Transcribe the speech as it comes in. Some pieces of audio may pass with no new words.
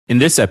In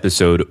this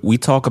episode, we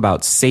talk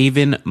about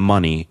saving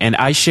money, and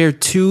I share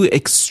two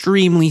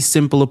extremely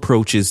simple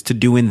approaches to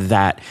doing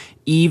that,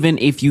 even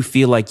if you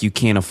feel like you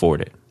can't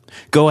afford it.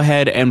 Go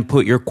ahead and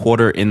put your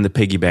quarter in the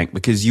piggy bank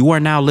because you are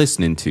now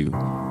listening to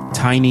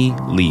Tiny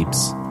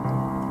Leaps,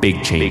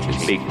 Big Changes.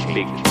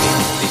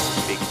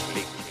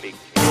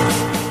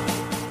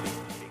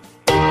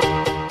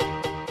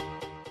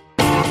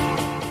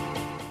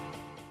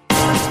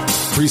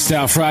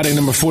 Freestyle Friday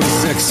number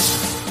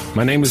 46.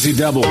 My name is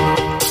E-Double.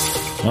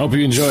 I hope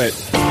you enjoy it.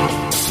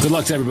 Good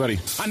luck to everybody.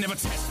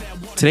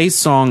 Today's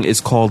song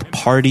is called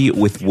Party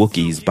with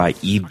Wookiees by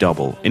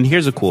E-Double. And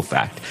here's a cool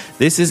fact.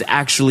 This is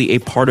actually a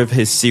part of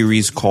his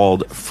series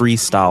called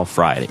Freestyle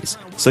Fridays.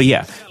 So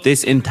yeah,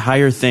 this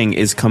entire thing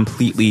is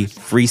completely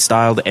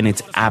freestyled and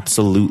it's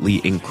absolutely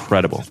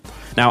incredible.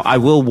 Now, I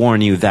will warn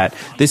you that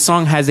this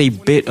song has a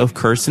bit of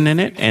cursing in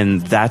it,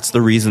 and that's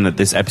the reason that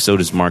this episode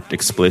is marked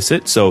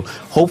explicit, so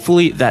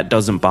hopefully that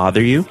doesn't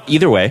bother you.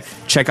 Either way,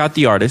 check out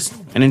the artist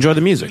and enjoy the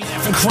music.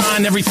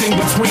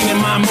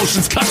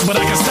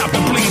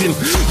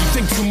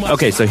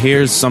 Okay, so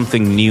here's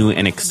something new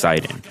and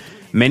exciting.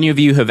 Many of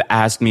you have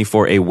asked me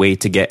for a way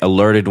to get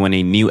alerted when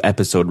a new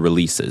episode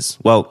releases.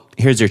 Well,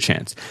 here's your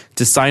chance.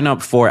 To sign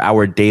up for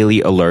our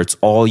daily alerts,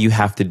 all you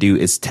have to do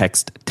is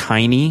text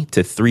TINY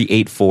to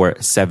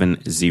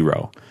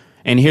 38470.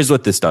 And here's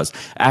what this does.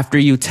 After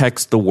you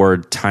text the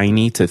word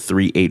TINY to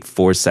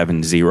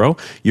 38470,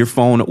 your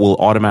phone will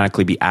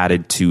automatically be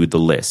added to the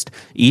list.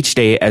 Each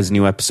day as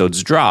new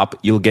episodes drop,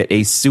 you'll get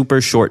a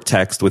super short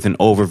text with an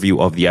overview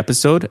of the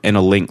episode and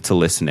a link to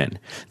listen in.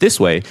 This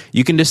way,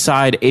 you can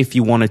decide if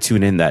you want to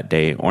tune in that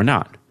day or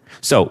not.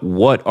 So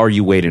what are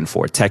you waiting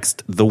for?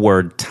 Text the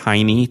word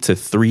TINY to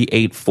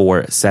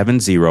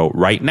 38470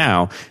 right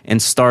now and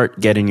start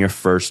getting your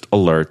first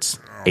alerts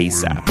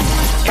ASAP.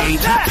 8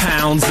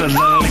 pounds of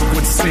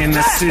liquid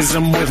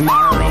cynicism with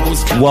my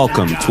rose.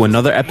 Welcome to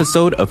another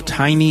episode of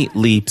Tiny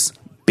Leaps,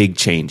 Big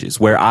Changes,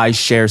 where I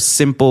share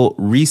simple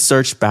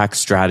research-backed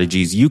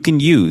strategies you can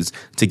use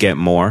to get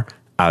more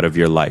out of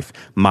your life.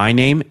 My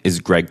name is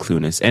Greg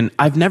Clunas, and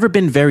I've never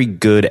been very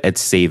good at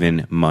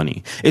saving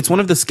money. It's one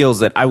of the skills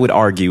that I would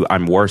argue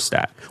I'm worst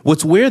at.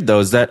 What's weird, though,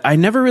 is that I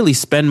never really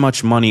spend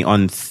much money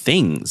on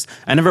things.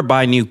 I never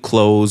buy new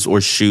clothes or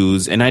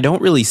shoes, and I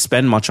don't really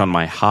spend much on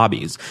my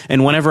hobbies.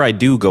 And whenever I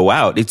do go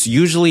out, it's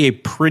usually a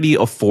pretty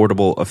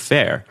affordable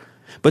affair.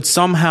 But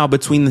somehow,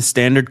 between the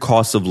standard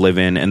cost of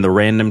living and the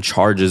random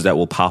charges that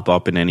will pop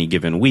up in any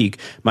given week,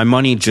 my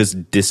money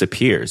just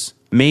disappears.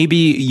 Maybe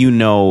you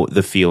know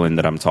the feeling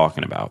that I'm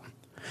talking about.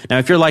 Now,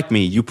 if you're like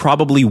me, you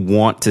probably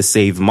want to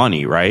save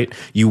money, right?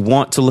 You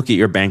want to look at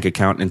your bank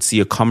account and see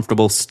a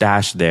comfortable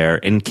stash there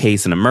in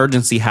case an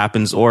emergency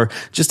happens or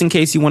just in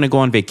case you want to go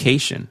on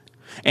vacation.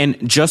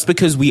 And just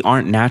because we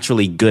aren't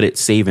naturally good at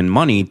saving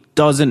money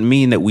doesn't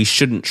mean that we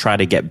shouldn't try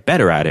to get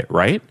better at it,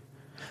 right?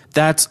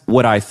 That's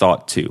what I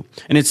thought too.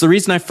 And it's the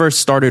reason I first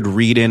started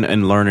reading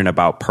and learning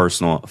about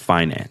personal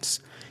finance.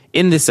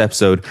 In this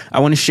episode,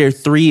 I want to share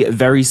 3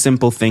 very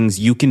simple things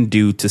you can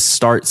do to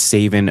start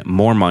saving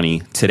more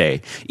money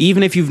today,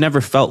 even if you've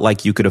never felt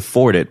like you could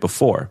afford it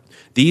before.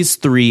 These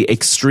 3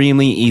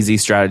 extremely easy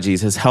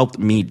strategies has helped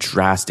me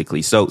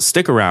drastically. So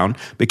stick around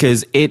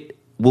because it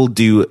will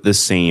do the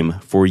same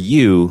for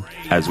you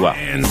as well.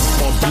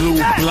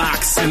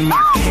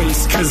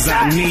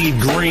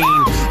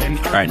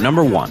 All right,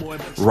 number 1,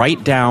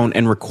 write down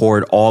and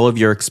record all of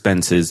your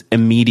expenses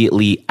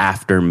immediately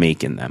after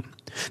making them.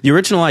 The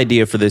original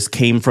idea for this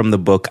came from the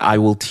book I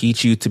Will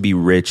Teach You to Be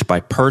Rich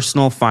by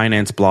personal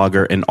finance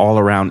blogger and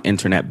all-around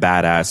internet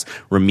badass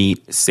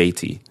Ramit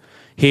Sethi.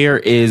 Here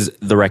is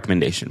the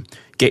recommendation.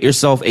 Get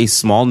yourself a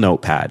small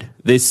notepad.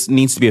 This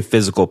needs to be a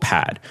physical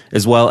pad,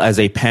 as well as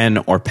a pen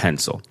or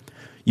pencil.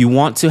 You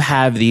want to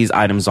have these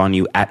items on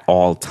you at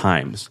all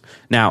times.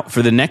 Now,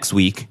 for the next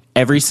week,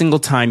 every single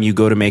time you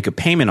go to make a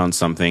payment on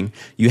something,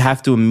 you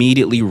have to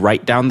immediately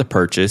write down the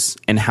purchase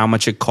and how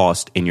much it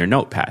cost in your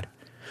notepad.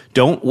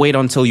 Don't wait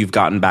until you've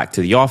gotten back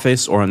to the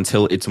office or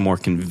until it's more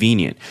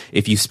convenient.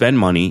 If you spend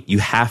money, you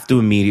have to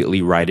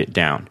immediately write it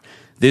down.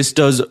 This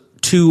does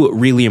 2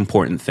 really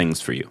important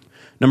things for you.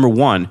 Number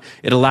 1,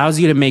 it allows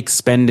you to make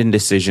spending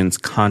decisions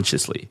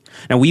consciously.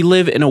 Now, we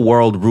live in a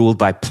world ruled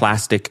by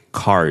plastic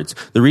cards.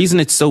 The reason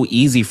it's so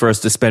easy for us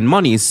to spend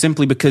money is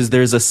simply because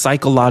there's a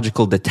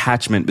psychological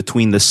detachment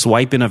between the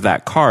swiping of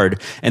that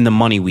card and the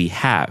money we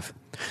have.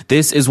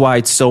 This is why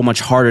it's so much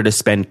harder to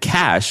spend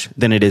cash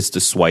than it is to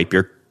swipe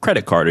your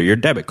credit card or your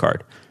debit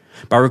card.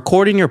 By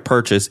recording your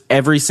purchase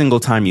every single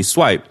time you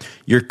swipe,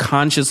 you're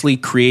consciously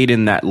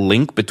creating that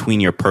link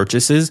between your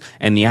purchases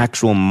and the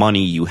actual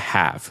money you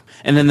have.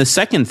 And then the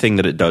second thing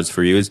that it does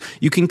for you is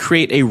you can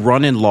create a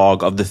running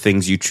log of the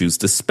things you choose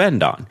to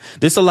spend on.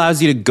 This allows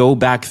you to go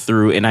back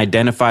through and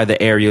identify the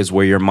areas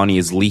where your money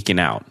is leaking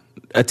out.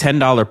 A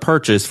 $10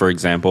 purchase, for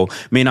example,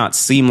 may not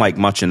seem like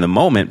much in the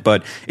moment,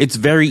 but it's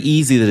very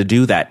easy to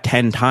do that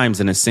 10 times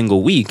in a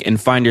single week and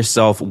find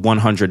yourself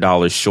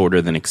 $100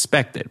 shorter than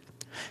expected.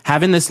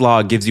 Having this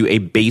law gives you a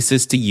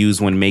basis to use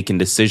when making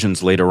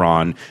decisions later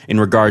on in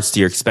regards to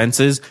your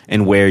expenses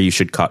and where you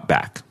should cut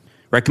back.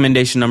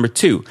 Recommendation number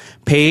 2,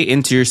 pay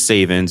into your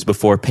savings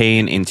before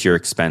paying into your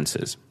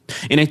expenses.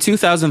 In a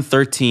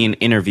 2013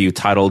 interview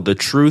titled The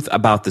Truth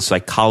About the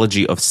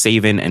Psychology of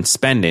Saving and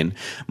Spending,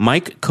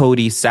 Mike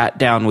Cody sat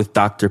down with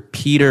Dr.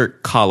 Peter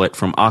Collett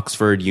from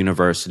Oxford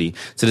University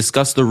to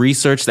discuss the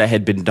research that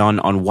had been done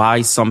on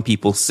why some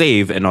people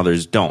save and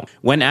others don't.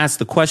 When asked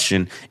the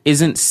question,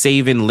 isn't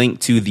saving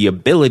linked to the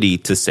ability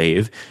to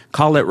save?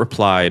 Collett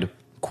replied,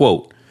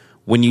 quote,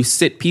 when you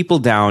sit people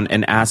down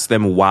and ask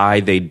them why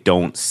they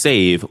don't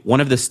save,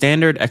 one of the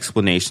standard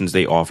explanations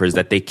they offer is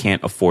that they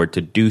can't afford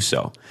to do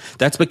so.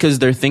 That's because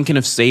they're thinking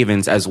of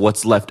savings as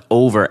what's left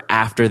over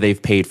after they've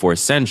paid for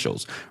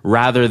essentials,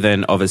 rather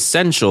than of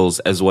essentials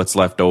as what's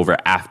left over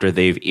after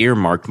they've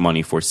earmarked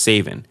money for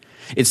saving.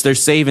 It's their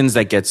savings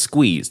that get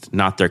squeezed,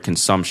 not their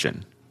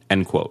consumption.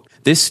 End quote.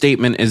 This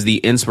statement is the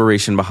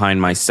inspiration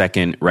behind my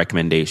second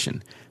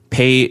recommendation.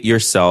 Pay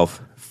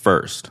yourself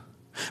first.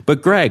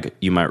 But Greg,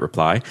 you might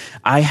reply,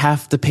 I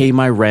have to pay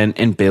my rent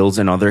and bills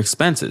and other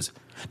expenses.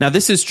 Now,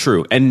 this is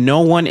true, and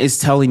no one is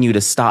telling you to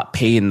stop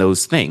paying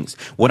those things.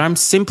 What I'm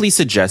simply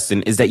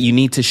suggesting is that you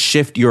need to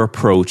shift your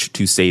approach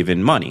to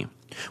saving money.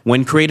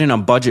 When creating a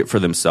budget for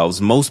themselves,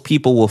 most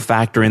people will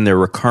factor in their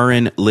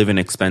recurring living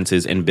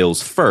expenses and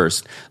bills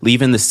first,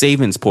 leaving the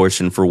savings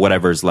portion for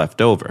whatever's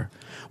left over.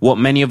 What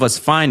many of us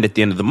find at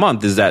the end of the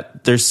month is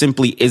that there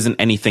simply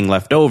isn't anything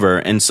left over,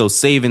 and so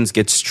savings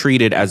gets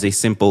treated as a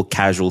simple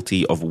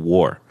casualty of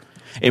war.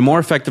 A more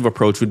effective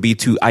approach would be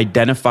to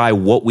identify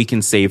what we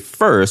can save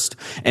first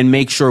and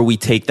make sure we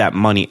take that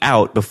money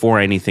out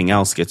before anything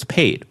else gets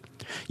paid.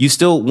 You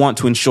still want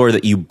to ensure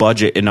that you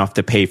budget enough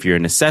to pay for your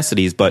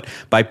necessities, but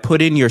by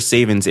putting your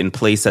savings in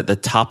place at the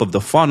top of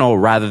the funnel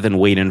rather than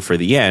waiting for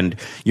the end,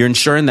 you're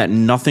ensuring that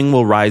nothing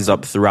will rise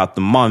up throughout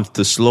the month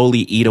to slowly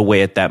eat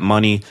away at that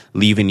money,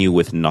 leaving you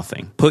with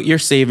nothing. Put your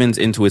savings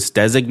into its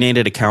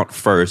designated account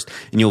first,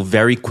 and you'll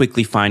very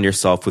quickly find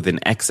yourself with an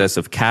excess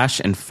of cash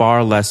and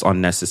far less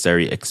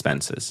unnecessary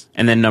expenses.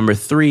 And then number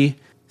 3,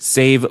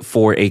 save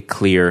for a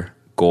clear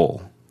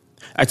goal.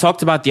 I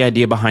talked about the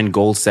idea behind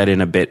goal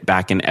setting a bit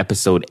back in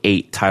episode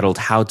 8 titled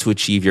How to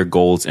Achieve Your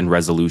Goals and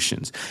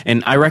Resolutions.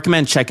 And I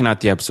recommend checking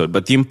out the episode,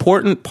 but the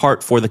important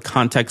part for the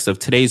context of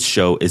today's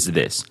show is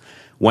this.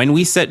 When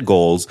we set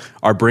goals,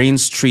 our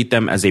brains treat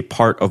them as a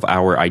part of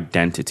our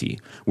identity.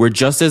 We're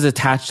just as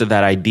attached to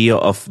that idea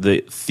of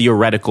the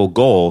theoretical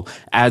goal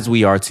as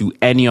we are to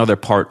any other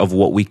part of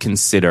what we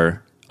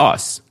consider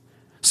us.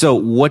 So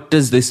what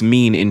does this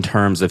mean in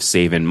terms of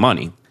saving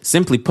money?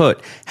 Simply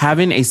put,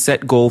 having a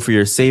set goal for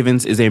your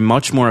savings is a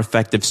much more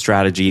effective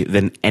strategy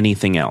than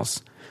anything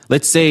else.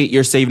 Let's say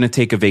you're saving to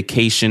take a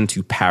vacation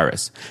to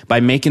Paris. By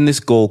making this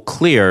goal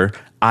clear,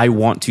 I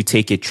want to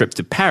take a trip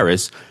to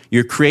Paris,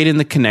 you're creating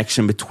the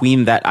connection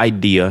between that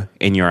idea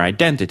and your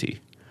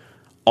identity.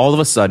 All of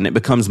a sudden, it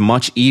becomes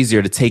much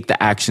easier to take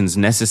the actions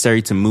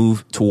necessary to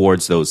move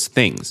towards those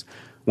things.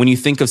 When you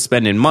think of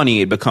spending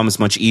money, it becomes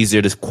much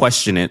easier to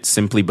question it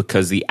simply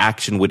because the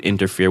action would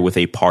interfere with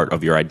a part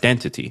of your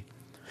identity.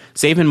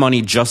 Saving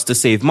money just to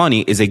save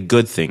money is a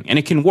good thing, and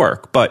it can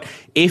work. But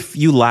if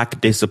you lack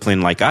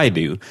discipline like I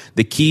do,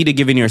 the key to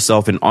giving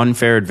yourself an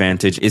unfair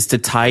advantage is to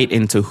tie it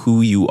into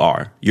who you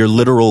are, your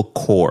literal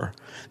core.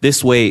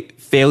 This way,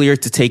 failure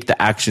to take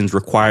the actions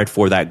required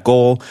for that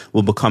goal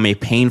will become a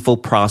painful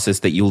process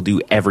that you'll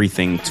do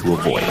everything to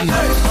avoid.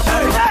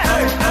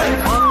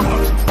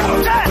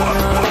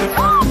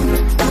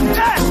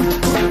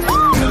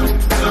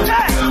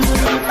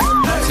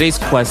 Today's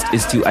quest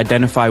is to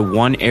identify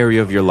one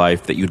area of your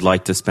life that you'd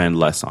like to spend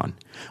less on.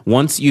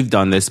 Once you've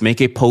done this, make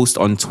a post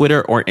on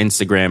Twitter or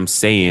Instagram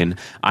saying,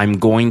 I'm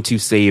going to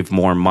save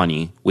more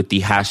money with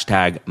the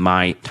hashtag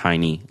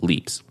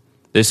MyTinyLeaps.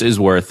 This is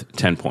worth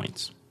 10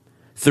 points.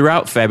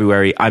 Throughout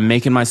February, I'm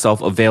making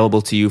myself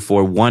available to you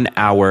for 1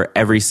 hour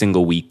every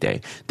single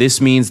weekday.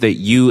 This means that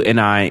you and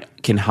I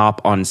can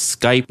hop on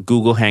Skype,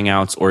 Google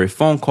Hangouts, or a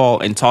phone call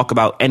and talk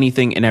about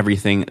anything and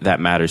everything that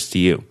matters to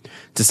you.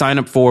 To sign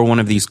up for one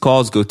of these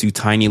calls, go to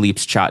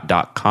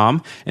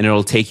tinyleapschat.com and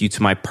it'll take you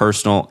to my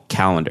personal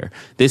calendar.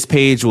 This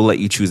page will let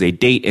you choose a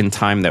date and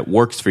time that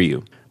works for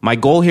you. My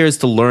goal here is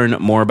to learn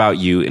more about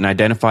you and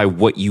identify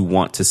what you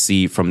want to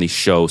see from the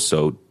show,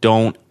 so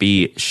don't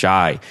be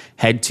shy.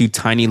 Head to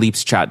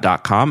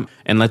tinyleapschat.com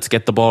and let's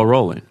get the ball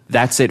rolling.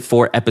 That's it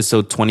for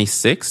episode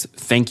 26.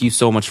 Thank you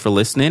so much for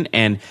listening.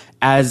 And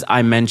as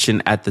I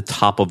mentioned at the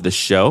top of the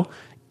show,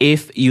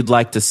 if you'd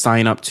like to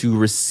sign up to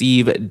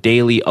receive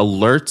daily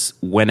alerts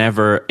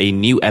whenever a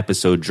new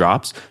episode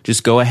drops,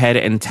 just go ahead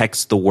and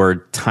text the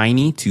word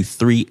TINY to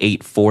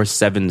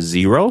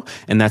 38470,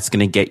 and that's going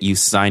to get you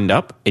signed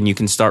up, and you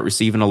can start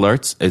receiving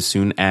alerts as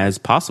soon as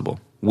possible.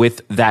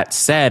 With that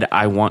said,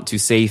 I want to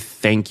say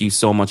thank you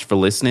so much for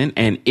listening.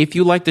 And if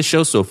you like the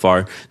show so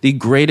far, the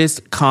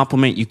greatest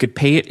compliment you could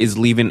pay it is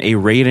leaving a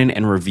rating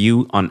and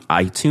review on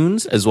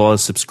iTunes, as well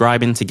as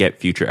subscribing to get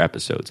future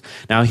episodes.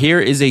 Now, here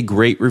is a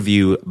great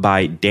review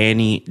by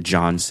Danny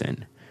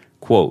Johnson.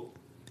 Quote,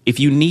 If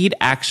you need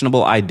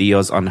actionable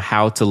ideas on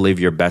how to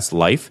live your best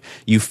life,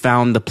 you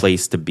found the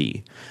place to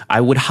be. I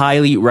would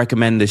highly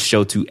recommend this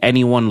show to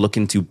anyone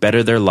looking to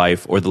better their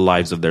life or the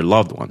lives of their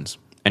loved ones.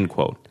 End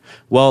quote.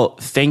 Well,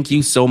 thank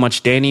you so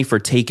much, Danny, for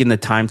taking the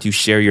time to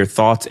share your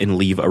thoughts and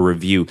leave a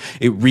review.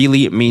 It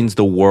really means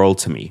the world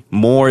to me,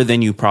 more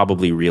than you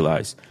probably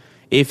realize.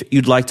 If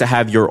you'd like to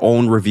have your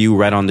own review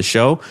read on the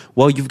show,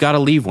 well, you've got to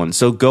leave one.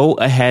 So go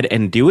ahead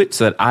and do it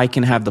so that I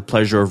can have the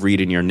pleasure of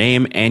reading your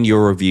name and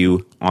your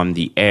review on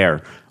the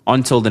air.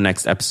 Until the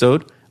next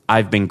episode,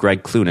 I've been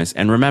Greg Clunas.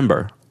 And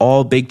remember,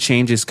 all big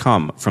changes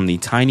come from the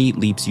tiny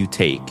leaps you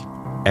take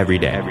every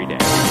day.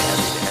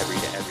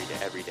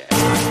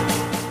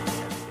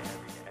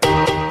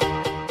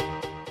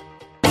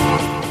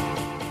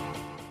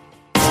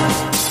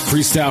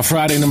 Freestyle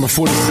Friday number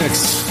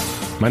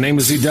 46. My name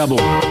is E-Double.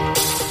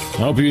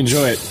 I hope you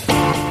enjoy it.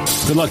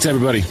 Good luck to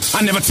everybody.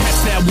 I never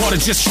test that water,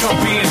 just jump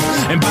in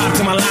and bob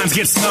till my lines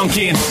get sunk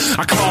in.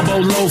 I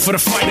carbo low for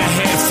the fight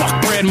ahead.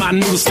 Fuck bread, my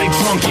noodles stay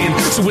drunk in.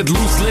 So with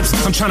loose lips,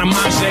 I'm trying to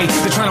manje.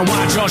 They're trying to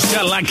watch all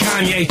shut like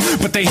Kanye,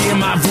 but they hear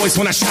my voice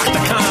when I shock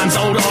the cons.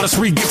 Old artists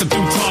re-gifted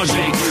through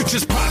Tarjay.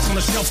 Just products on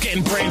the shelf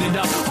getting branded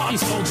up. Heart and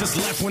soul just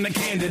left when they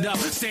canned it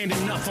up.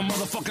 Standing up for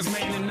motherfuckers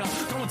manning up.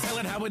 Don't tell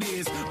it how it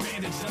is.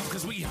 Bandage up,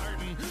 cause we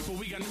hurting.